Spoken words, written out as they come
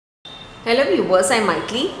Hello viewers, I am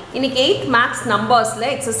Maitli. இன்னைக்கு 8th maths numbersல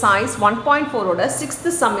exercise 1.4 ஓட 6th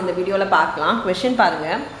sum இந்த வீடியோல பார்க்கலாம். Question பாருங்க.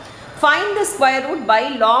 Find the square root by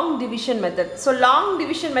long division method. So long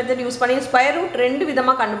division method use பண்ணி square root ரெண்டு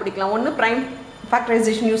விதமா கண்டுபிடிக்கலாம். ஒன்னு prime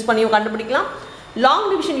factorization யூஸ் பண்ணியும் கண்டுபிடிக்கலாம். long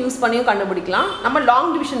division யூஸ் பண்ணியும் கண்டுபிடிக்கலாம். நம்ம long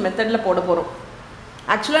division methodல போட போறோம்.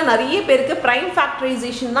 Actually நிறைய பேருக்கு prime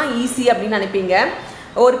factorization தான் ஈஸி அப்படினு நினைப்பீங்க.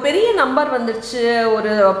 ஒரு பெரிய நம்பர் வந்துருச்சு, ஒரு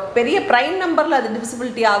பெரிய பிரைம் நம்பர்ல அது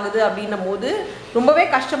டிவிசிபிலிட்டி ஆகுது அப்படின்னும்போது ரொம்பவே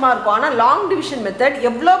கஷ்டமா இருக்கும். ஆனா லாங் டிவிஷன் மெத்தட்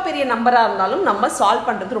எவ்வளோ பெரிய நம்பரா இருந்தாலும் நம்ம சால்வ்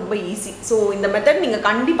பண்றது ரொம்ப ஈஸி. ஸோ இந்த மெத்தட் நீங்க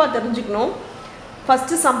கண்டிப்பா தெரிஞ்சுக்கணும்.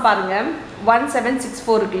 ஃபர்ஸ்ட் சம் பாருங்க,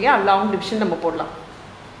 1764 இருக்கு இல்லையா, லாங் டிவிஷன் நம்ம போடலாம்.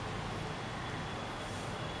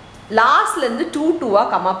 லாஸ்ட்ல இருந்து 2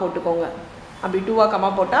 கமா போட்டுக்கோங்க. அப்படி 2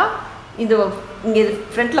 கமா போட்டா இந்த இங்கே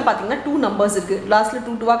ஃப்ரண்ட்டில் பார்த்தீங்கன்னா 2 நம்பர்ஸ் இருக்குது. லாஸ்ட்டில்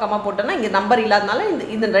 2 கமா போட்டோன்னா இங்கே நம்பர் இல்லாதனால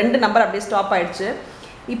இந்த ரெண்டு நம்பர் அப்படியே ஸ்டாப் ஆகிடுச்சு.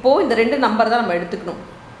 இப்போது இந்த ரெண்டு நம்பர் தான் நம்ம எடுத்துக்கணும்.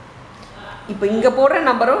 இப்போ இங்கே போடுற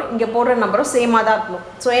நம்பரும் இங்கே போடுற நம்பரும் சேமாக தான் இருக்கணும்.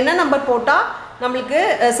 ஸோ என்ன நம்பர் போட்டால் நம்மளுக்கு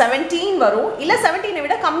 17 வரும், இல்லை 17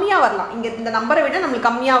 விட கம்மியாக வரலாம். இங்கே இந்த நம்பரை விட நம்மளுக்கு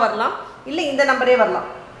கம்மியாக வரலாம், இல்லை இந்த நம்பரே வரலாம்.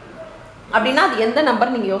 அப்படின்னா அது எந்த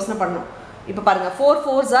நம்பர் நீங்கள் யோசனை பண்ணணும். இப்போ பாருங்கள், 4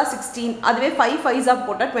 4s 16, அதுவே 5 5s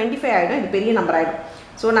போட்டால் 25 ஆகிடும். இது பெரிய நம்பர் ஆகிடும்.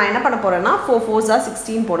 ஸோ நான் என்ன பண்ண போகிறேன்னா 4 4s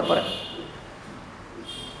 16 போட போகிறேன்.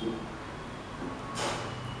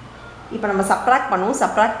 இப்போ நம்ம சப்ராக்ட் பண்ணுவோம்.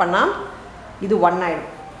 சப்ராக்ட் பண்ணால் இது 1 ஆகிடும்.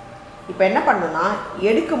 இப்போ என்ன பண்ணணும்னா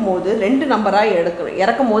எடுக்கும் போது ரெண்டு நம்பராக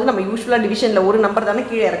இறக்கும் போது நம்ம யூஸ்வலாக டிவிஷனில் ஒரு நம்பர் தானே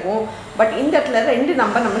கீழே இறக்கும். பட் இந்த இடத்துல ரெண்டு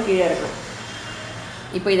நம்பர் நம்ம கீழே இறக்கணும்.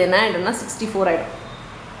 இப்போ இது என்ன ஆகிடும்னா 64 ஆகிடும்.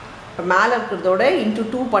 இப்போ மேலே இருக்கிறதோட இன்ட்டு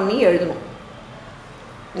 2 பண்ணி எழுதணும்.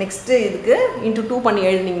 நெக்ஸ்ட்டு இதுக்கு இன்ட்டு 2 பண்ணி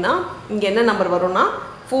எழுதினீங்கன்னா இங்கே என்ன நம்பர் வரும்னா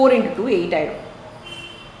 4 × 2 8 ஆகிடும்.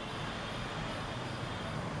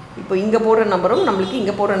 இப்போ இங்கே போடுற நம்பரும் நம்மளுக்கு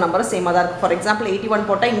இங்கே போடுற நம்பரும் சேமாக தான் இருக்குது. ஃபார் எக்ஸாம்பிள் 81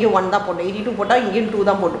 போட்டால் இங்கே 1 தான் போட்டோம், 82 போட்டால் இங்கேயும் 2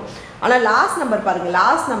 தான் போட்டோம். ஆனால் லாஸ்ட் நம்பர் பாருங்கள்,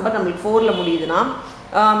 லாஸ்ட் நம்பர் நம்மளுக்கு 4ல் முடியுதுன்னா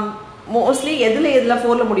மோஸ்ட்லி எதில்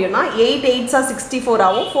 4ல் முடியும்னா 8 8s 64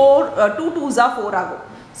 ஆகும், 2 2s 4 ஆகும்.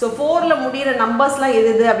 ஸோ 4ல் முடிகிற நம்பர்ஸ்லாம்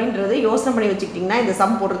எது அப்படின்றது யோசனை பண்ணி வச்சுக்கிட்டிங்கன்னா இந்த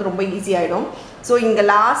சம் போடுறது ரொம்ப ஈஸியாகிடும். ஸோ இங்கே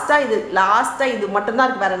லாஸ்ட்டாக இது மட்டும்தான்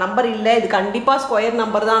இருக்குது, வேறு நம்பர் இல்லை. இது கண்டிப்பாக ஸ்கொயர்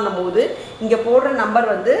நம்பர் தான் போது இங்கே போடுற நம்பர்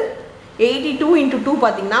வந்து 82 × 2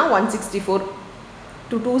 பார்த்தீங்கன்னா 164,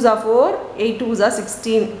 2 2s 4, 8 2s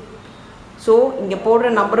 16. ஸோ இங்கே போடுற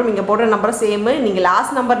நம்பரும் இங்கே போடுற நம்பரும் சேமு. நீங்கள்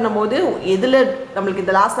லாஸ்ட் நம்பர்னும் போது எதில் நம்மளுக்கு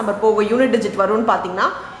இந்த லாஸ்ட் நம்பர் போக யூனிட் டிஜிட் வரும்னு பார்த்தீங்கன்னா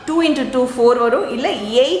 2 × 2 4 வரும், இல்லை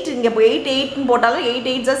 8 இங்கே 8 8ன்னு போட்டாலும் 8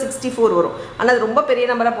 8s 64 வரும். ஆனால் அது ரொம்ப பெரிய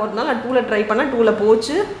நம்பராக போகிறதுனால நான் 2ல் ட்ரை பண்ணேன், 2ல்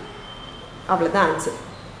போச்சு, அவ்வளோதான் ஆன்சர்.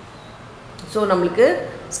 ஸோ நம்மளுக்கு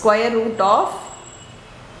ஸ்கொயர் ரூட் ஆஃப்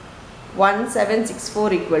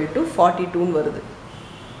 1764 = 42ன்னு வருது.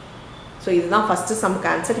 ஸோ இதுதான் ஃபஸ்ட்டு சம்க்கு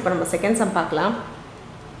ஆன்சர். இப்போ நம்ம செகண்ட் சம் பார்க்கலாம்.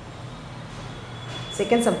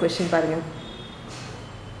 செகண்ட் சம் கொஸ்டின் பாருங்கள்.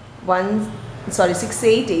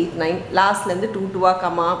 6889 லாஸ்ட்லேருந்து 2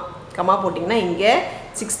 கமா போட்டிங்கன்னா இங்கே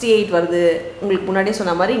 68 வருது. உங்களுக்கு முன்னாடியே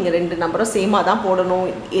சொன்ன மாதிரி இங்கே ரெண்டு நம்பரும் சேமாக தான் போடணும்.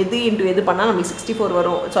 எது இன்ட்டு எது பண்ணால் நம்மளுக்கு 64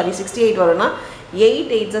 வரும், 68 வரும்னா 8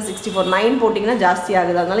 8s 64, 9 போட்டிங்கன்னா ஜாஸ்தி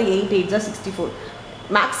ஆகுது, அதனால 8 8s 64.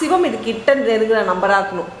 மேக்ஸிமம் இது கிட்ட இருக்கிற நம்பராக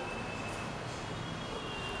இருக்கணும்.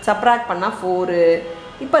 சப்ராக்ட் பண்ணால் 4.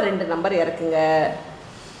 இப்போ ரெண்டு நம்பர் இறக்குங்க,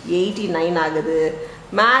 89 ஆகுது.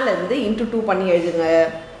 மேலேருந்து இன்ட்டு 2 பண்ணி எழுதுங்க,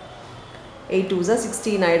 8 2s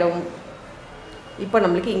 16 ஆகிடும். இப்போ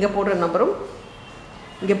நம்மளுக்கு இங்கே போடுற நம்பரும்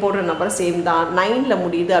இங்கே போடுற நம்பரும் சேம் தான். 9ல்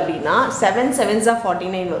முடியுது அப்படின்னா 7 7s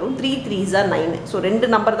 49 வரும், 3 3s 9. ஸோ ரெண்டு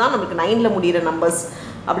நம்பர் தான் நம்மளுக்கு 9ல் முடிகிற நம்பர்ஸ்.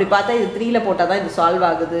 அப்படி பார்த்தா இது 3ல் போட்டால் தான் இது சால்வ்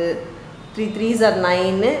ஆகுது. 3 3s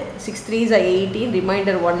 9, 6 3s 18,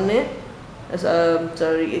 reminder 1,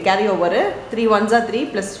 carry over 3 1s 3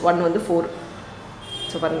 + 1 வந்து 4.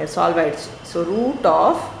 ஸோ பாருங்கள் சால்வ் ஆகிடுச்சு. ஸோ ரூட்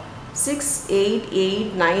ஆஃப்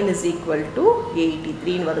 6889 =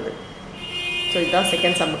 83ன்னு வருது. ஸோ இதுதான்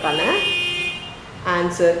செகண்ட் சம்முக்கான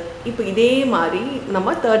ஆன்சர். இப்போ இதே மாதிரி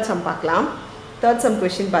நம்ம தேர்ட் சம் பார்க்கலாம். தேர்ட் சம்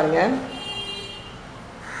கொஸ்டின் பாருங்கள்.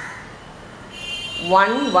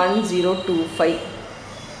 11025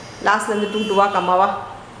 லாஸ்ட்லேருந்து 2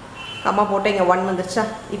 கம்மா போட்டால் இங்கே 1 வந்துருச்சா.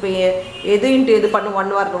 இப்போ எது இன்ட்டு எது பண்ணு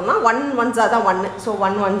 1 வரணும்னா 1 1s தான் 1. ஸோ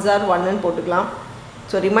 1 1s 1ன்னு போட்டுக்கலாம்.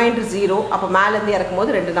 So remainder 0. அப்போ மேலேருந்து இறக்கும்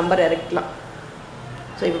போது ரெண்டு நம்பர் இறக்கலாம்.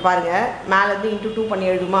 ஸோ இப்போ பாருங்கள், மேலேருந்து இன்ட்டு 2 பண்ணி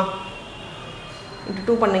எழுதுமா, இன்ட்டு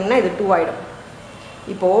 2 பண்ணிங்கன்னா இது 2 ஆகிடும்.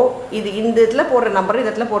 இப்போது இது இந்த இடத்துல போடுற நம்பரும்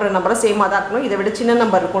இந்த இடத்துல போடுற நம்பரும் சேமாக தான் இருக்கணும். இதை விட சின்ன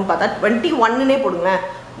நம்பர் இருக்கும்னு பார்த்தா 21ன்னே போடுங்க.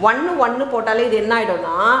 1 1 போட்டாலே இது என்ன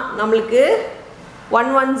ஆகிடும்னா நம்மளுக்கு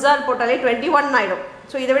 1 1s போட்டாலே 21 ஆகிடும்.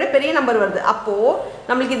 ஸோ இதை விட பெரிய நம்பர் வருது. அப்போது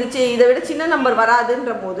நம்மளுக்கு இதை விட சின்ன நம்பர்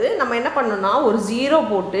வராதுன்ற போது நம்ம என்ன பண்ணணும்னா ஒரு 0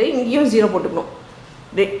 போட்டு இங்கேயும் 0 போட்டுக்கணும்.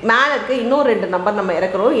 மேலே இருக்க இன்னும் ரெண்டு நம்பர் நம்ம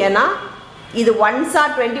இறக்குறோம். ஏன்னா இது 1s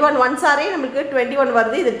are 21 1s are நமக்கு 21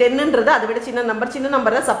 வருது. இது 10ன்றது அதை விட சின்ன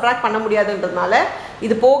நம்பரை சப்ராக்ட் பண்ண முடியாதுன்றதுனால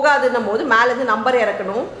இது போகாதுன்னும் போது மேலேருந்து நம்பர்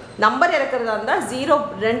இறக்கணும். நம்பர் இறக்குறதா இருந்தால் 0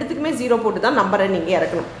 ரெண்டுத்துக்குமே 0 போட்டு தான் நம்பரை நீங்கள்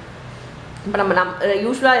இறக்கணும். இப்போ நம்ம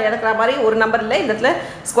யூஸ்வலாக இறக்குற மாதிரி ஒரு நம்பர் இல்லை, இந்த இடத்துல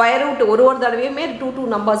ஸ்கொயர் ரூட் ஒரு தடவையுமே 2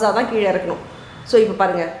 நம்பர்ஸாக தான் கீழே இறக்கணும். ஸோ இப்போ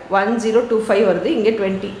பாருங்கள் 1025 வருது, இங்கே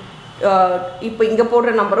 20. இப்போ இங்கே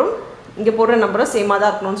போடுற நம்பரும் இங்கே போடுற நம்பரும் சேமாக தான்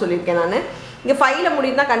இருக்கணும்னு சொல்லியிருக்கேன் நான். இங்கே 5ல்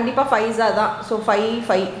முடியுதுனா கண்டிப்பாக 5s தான். So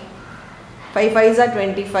 5 5s are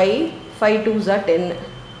 25, 5 2s are 10.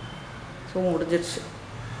 So முடிஞ்சிருச்சு.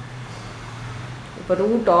 இப்போ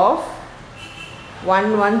ரூட் ஆஃப்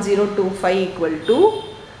 11025 ஈக்குவல் டு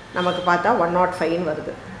நமக்கு பார்த்தா 105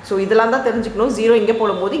 வருது. ஸோ இதெல்லாம் தான் தெரிஞ்சுக்கணும். 0 இங்கே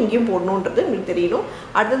போடும்போது இங்கேயும் போடணுன்றது உங்களுக்கு தெரியணும்.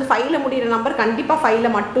 அடுத்தது 5ல் முடிகிற நம்பர் கண்டிப்பாக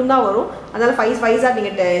 5ல் மட்டும்தான் வரும். அதனால் 5s are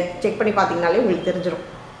நீங்கள் செக் பண்ணி பார்த்தீங்கனாலே உங்களுக்கு தெரிஞ்சிடும்.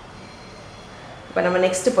 இப்போ நம்ம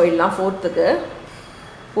நெக்ஸ்ட்டு போயிடலாம் ஃபோர்த்துக்கு.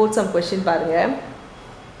 ஃபோர்த் சம் கொஸ்டின் பாருங்கள்.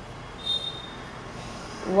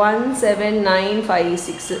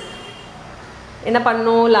 17956 என்ன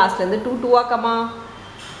பண்ணணும்? லாஸ்ட்லேருந்து 2 2ஆக்கமா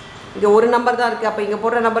இங்கே ஒரு நம்பர் தான் இருக்குது. அப்போ இங்கே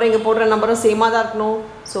போடுற நம்பரும் சேமாக தான் இருக்கணும்.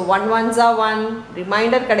 ஸோ 1 1s are 1,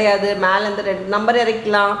 ரிமைண்டர் கிடையாது, மேலேருந்து 2 நம்பர்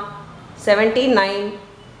இறக்கலாம். 79.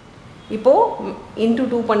 இப்போது இன்ட்டு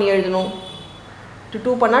 2 பண்ணி எழுதணும்.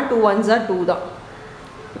 2 பண்ணால் 2 1s are 2 தான்.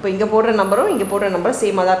 இப்போ இங்கே போடுற நம்பரும்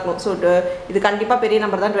சேமாக தான் இருக்கணும். ஸோ இது கண்டிப்பாக பெரிய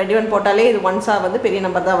நம்பர் தான். 21 போட்டாலே இது 1s are வந்து பெரிய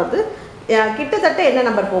நம்பர் தான் வருது. கிட்டத்தட்ட என்ன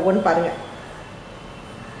நம்பர் போகும்னு பாருங்கள்.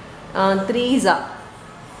 3s are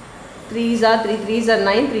 3 3s are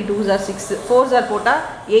 9, 3 2s are 6, 4s are போட்டால்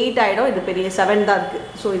 8 ஆகிடும். இது பெரிய 7 தான் இருக்குது.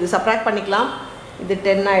 ஸோ இது சப்ராக்ட் பண்ணிக்கலாம். இது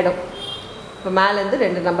 10 ஆகிடும். இப்போ மேலேருந்து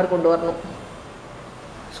 2 நம்பர் கொண்டு வரணும்.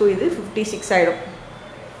 ஸோ இது 56 ஆகிடும்.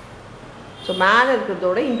 ஸோ மேலே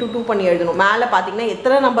இருக்கிறதோட இன்ட்டு 2 பண்ணி எழுதணும். மேலே பார்த்தீங்கன்னா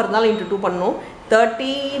எத்தனை நம்பர் இருந்தாலும் இன்ட்டு 2 பண்ணணும்.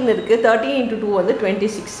 13 இருக்குது. 13 × 2 வந்து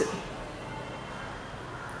 26.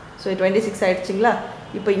 ஸோ 26 ஆகிடுச்சிங்களா?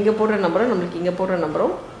 இப்போ இங்கே போடுற நம்பரும் நம்மளுக்கு இங்கே போடுற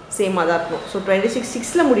நம்பரும் சேமாக தான் இருக்கும். ஸோ 26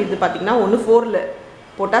 6ல் முடியுது பார்த்தீங்கன்னா, ஒன்று 4ல்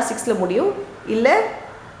போட்டால் 6ல் முடியும், இல்லை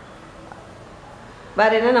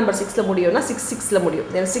வேறு என்ன நம்பர் 6ல் முடியும்னா 6 6ல் முடியும்.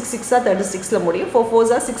 தென் 6 6 are 36ல் முடியும். 4 4s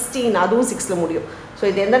are 16, அதுவும் 6ல் முடியும். ஸோ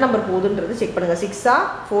இது எந்த நம்பர் போகுதுன்றது செக் பண்ணுங்கள். 6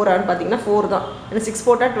 4 பார்த்தீங்கன்னா 4 தான். ஏன்னா 6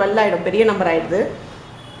 போட்டால் 12 ஆகிடும், பெரிய நம்பர் ஆகிடுது.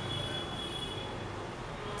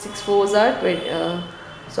 6 4s are 4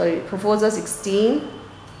 4s are 16,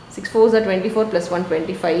 6 4s are 24 plus 1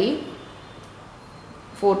 25,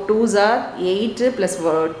 4 2s are 8 plus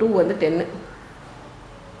 2 வந்து 10.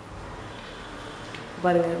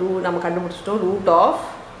 பாருங்கள், நம்ம கண்டுபிடிச்சிட்டோம். Root of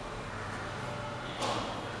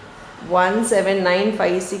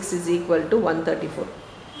 17956 is equal to 134.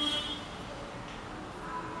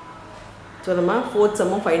 So நம்ம ஃபோர்த்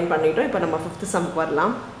சம்மும் ஃபைன் பண்ணிட்டோம். இப்போ நம்ம ஃபிஃப்த் சம்க்கு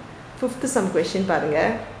வரலாம். ஃபிஃப்த் சம் கொஸ்டின்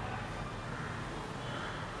பாருங்கள்.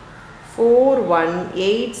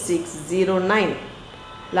 418609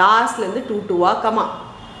 லாஸ்ட்லேருந்து 2 2வா கமா,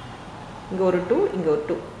 இங்கே ஒரு 2 இங்கே ஒரு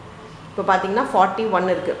 2. இப்போ பார்த்தீங்கன்னா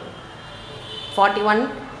 41 இருக்குது. 41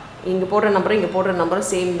 இங்கே போடுற நம்பரும் இங்கே போடுற நம்பரும்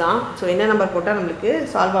சேம் தான். ஸோ என்ன நம்பர் போட்டால் நம்மளுக்கு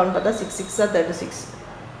சால்வ் ஆகும்னு பார்த்தா 6 6 are 36,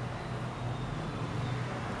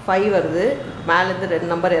 5 வருது. மேலேருந்து 2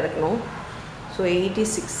 நம்பர் இறக்கணும். ஸோ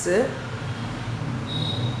 86.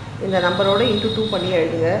 இந்த நம்பரோட இன்ட்டு 2 பண்ணி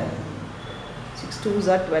எழுதுங்க. 6 2s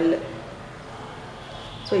are 12.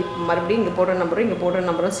 ஸோ இப்போ மறுபடியும் இங்கே போடுற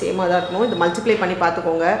நம்பரும் சேமாக தான் இருக்கணும். இது மல்டிப்ளை பண்ணி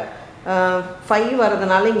பார்த்துக்கோங்க. 5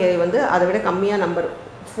 வரதுனால இங்கே வந்து அதை விட கம்மியாக நம்பர்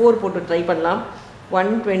 4 போட்டு ட்ரை பண்ணலாம்.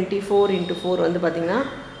 124 × 4 வந்து பார்த்திங்கன்னா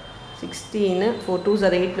 16, 4 2s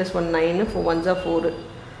are 8 plus 1 9, 4 1s are 4.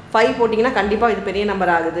 5 போட்டிங்கன்னா கண்டிப்பாக இது பெரிய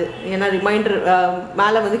நம்பர் ஆகுது. ஏன்னா ரிமைண்டர்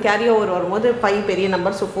மேலே வந்து கேரி ஓவர் வரும்போது 5 பெரிய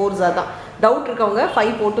நம்பர். ஸோ 4s are தான். டவுட் இருக்கவங்க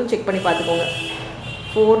 5 போட்டும் செக் பண்ணி பார்த்துக்கோங்க.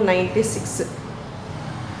 496.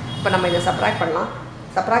 இப்போ நம்ம இதை சப்ராக்ட் பண்ணலாம்.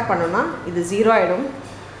 சப்ராக்ட் பண்ணோன்னா இது 0 ஆகிடும்.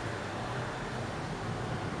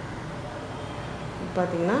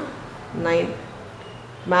 பார்த்தீங்கன்னா 9,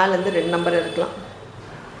 மேலேருந்து 2 நம்பர் இருக்கலாம்.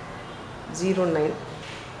 09.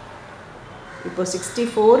 இப்போ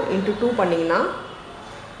 64 × 2 பண்ணிங்கன்னா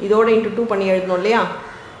இதோட இன்ட்டு 2 பண்ணி எழுதணும் இல்லையா?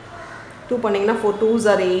 2 பண்ணிங்கன்னா 4 2s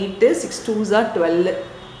are 8, 6 2s are 12.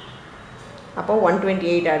 அப்போ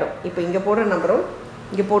 128 ஆகிடும். இப்போ இங்கே போடுற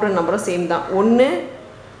நம்பரும் சேம் தான். 1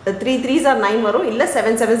 3 3s are 9 வரும், இல்லை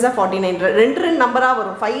 7 7s are 49. 2 நம்பராக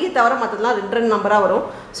வரும். 5 தவிர மற்றதெல்லாம் 2 நம்பராக வரும்.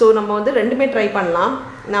 ஸோ நம்ம வந்து ரெண்டுமே ட்ரை பண்ணலாம்.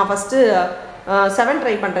 நான் ஃபஸ்ட்டு 7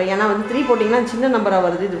 ட்ரை பண்ணுறேன். ஏன்னா வந்து 3 போட்டிங்கன்னா சின்ன நம்பராக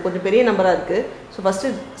வருது, இது கொஞ்சம் பெரிய நம்பராக இருக்குது. ஸோ ஃபஸ்ட்டு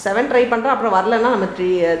 7 ட்ரை பண்ணுறேன். அப்புறம் வரலன்னா நம்ம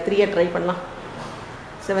 3 ட்ரை பண்ணலாம்.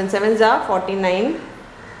 7 7s are 49,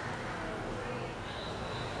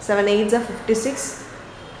 7 8s are 56,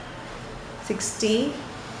 60,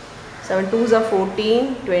 7 2s are 14,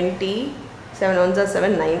 20, 7 1s are 7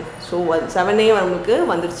 9. So 7 நமக்கு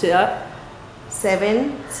வந்துடுச்சு. 7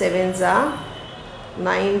 7s are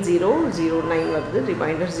 9009 வருது,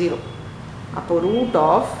 ரிமைண்டர் 0. அப்போ root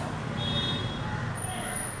of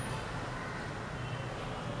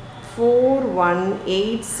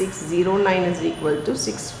 418609 is equal to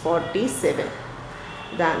 647.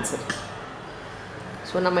 The answer.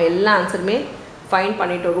 So நம்ம எல்லா ஆன்சருமே ஃபைண்ட்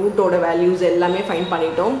பண்ணிட்டோம், ரூட்டோட வேல்யூஸ் எல்லாமே ஃபைண்ட்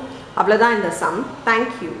பண்ணிட்டோம். அவ்வளோதான் இந்த சம்.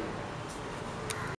 தேங்க்யூ.